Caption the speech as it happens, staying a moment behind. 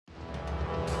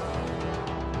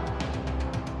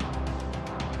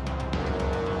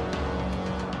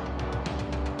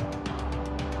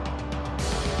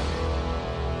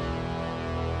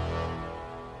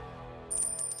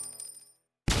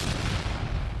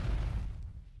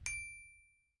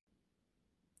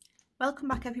Welcome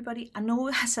back everybody. I know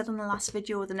I said on the last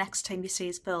video the next time you see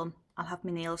us film I'll have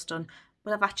my nails done,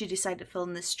 but I've actually decided to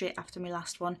film this straight after my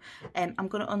last one. I'm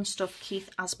going to unstuff Keith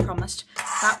as promised.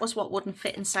 That was what wouldn't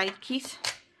fit inside Keith.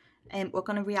 We're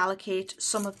going to reallocate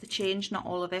some of the change, not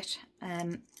all of it.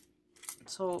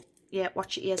 So yeah,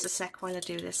 watch your ears a sec while I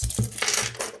do this.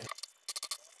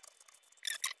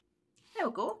 There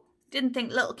we go. Didn't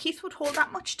think little Keith would hold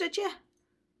that much, did you?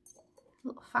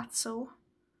 Little fatso.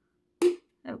 There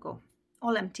we go.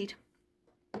 All emptied.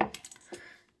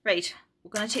 Right,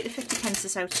 we're going to take the 50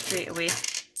 pences out straight away.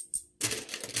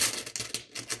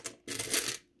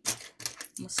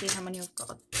 We'll see how many we've got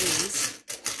of these.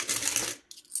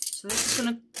 So this is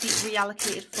going to be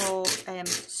reallocated for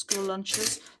school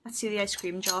lunches. Let's see the ice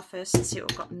cream jar first and see what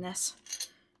we've got in this.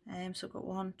 So we've got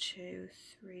 1, 2,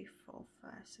 3, 4,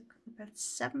 5, 6, about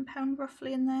 £7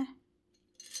 roughly in there.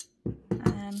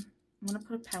 I'm going to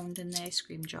put £1 in the ice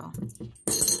cream jar.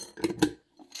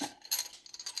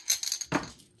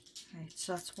 Right,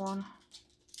 so that's 1,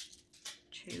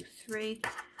 2, 3.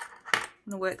 I'm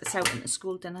going to work this out into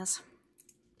school dinners.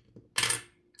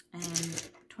 20,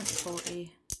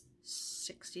 40,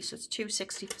 60, so it's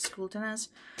 £2.60 for school dinners.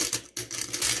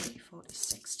 20, 40,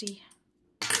 60.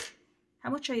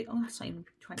 How much are you? Oh, that's not even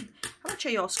 20. How much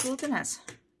are your school dinners?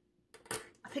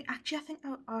 I think I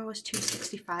was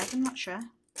 £2.65. I'm not sure.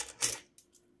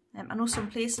 I know some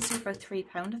places are about £3.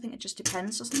 I think it just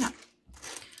depends, doesn't it?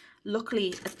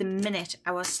 Luckily, at the minute,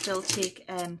 I will still take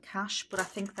cash, but I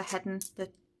think they're heading, they're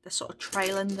sort of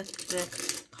trailing the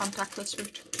contactless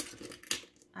route.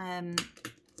 I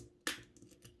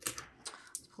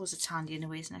suppose it's handy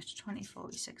anyway, isn't it? 20,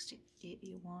 40, 60,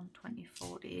 81, 20,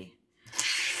 40,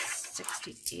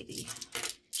 60,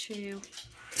 82,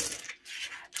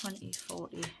 20,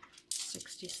 40,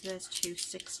 60, so there's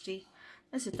 260.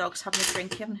 There's the dog's having a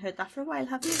drink. You haven't heard that for a while,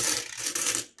 have you?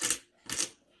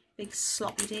 Big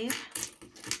sloppy Dave.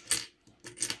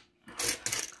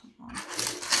 Come on.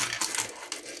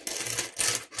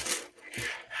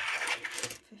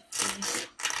 50,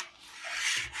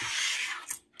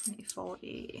 20,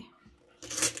 40,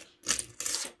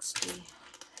 60,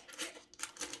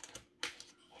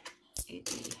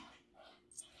 80.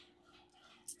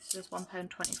 So there's £1,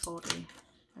 20, 40.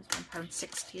 There's £1,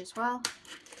 60 as well.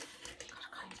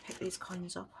 Pick these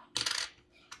coins up.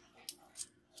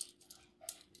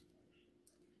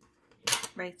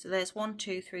 Right, so there's 1,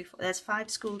 2, 3, 4. There's 5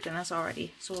 school dinners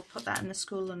already, so we'll put that in the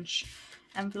school lunch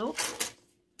envelope.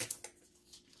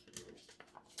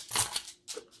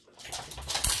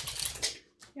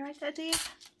 You right there, Dave?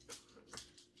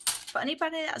 For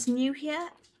anybody that's new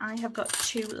here, I have got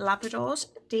 2 Labradors.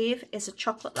 Dave is a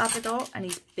chocolate Labrador and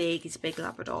he's big. He's a big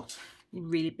Labrador,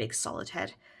 really big solid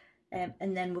head.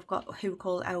 And then we've got who we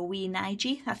call our wee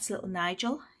Nigel. That's little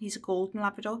Nigel. He's a golden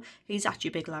Labrador. He's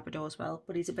actually a big Labrador as well,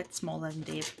 but he's a bit smaller than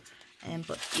Dave.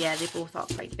 But yeah, they both are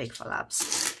quite big for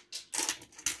labs.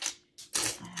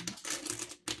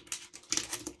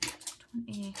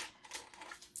 20,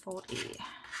 40,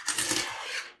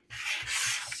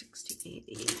 60,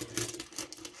 80.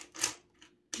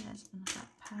 There's another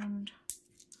 £1. I'm going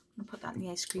to put that in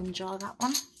the ice cream jar, that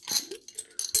one.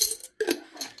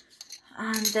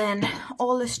 And then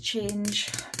all this change,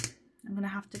 I'm going to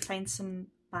have to find some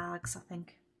bags, I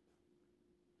think.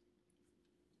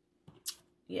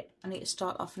 Yeah, I need to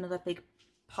start off another big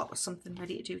pot or something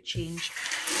ready to do change.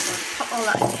 So I'll pop all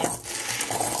that in here.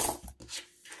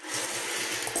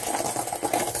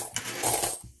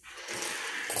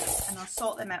 And I'll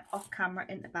sort them out off camera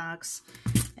into bags.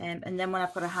 And then when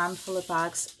I've got a handful of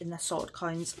bags in the sorted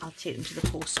coins, I'll take them to the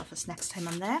post office next time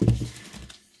I'm there.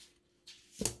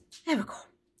 There we go.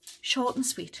 Short and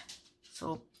sweet.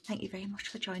 So thank you very much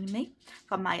for joining me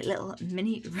for my little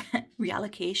mini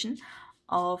reallocation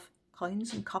of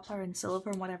coins and copper and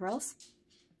silver and whatever else.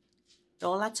 It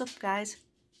all adds up, guys.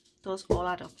 It does all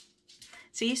add up.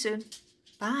 See you soon.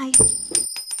 Bye.